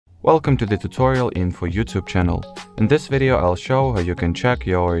Welcome to the tutorial info YouTube channel. In this video I'll show how you can check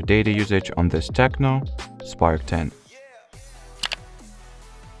your data usage on this TECNO Spark 10.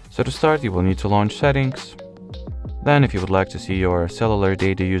 So to start you will need to launch settings. Then if you would like to see your cellular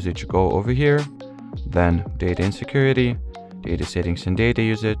data usage, go over here. Then data and security, data settings and data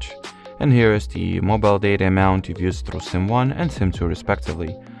usage. And here is the mobile data amount you've used through SIM1 and SIM2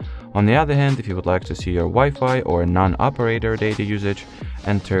 respectively. On the other hand, if you would like to see your Wi-Fi or non-operator data usage,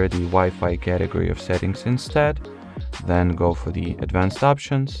 enter the Wi-Fi category of settings instead. Then go for the advanced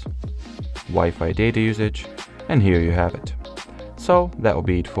options, Wi-Fi data usage, and here you have it. So that will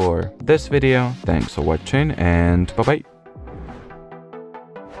be it for this video. Thanks for watching and bye bye.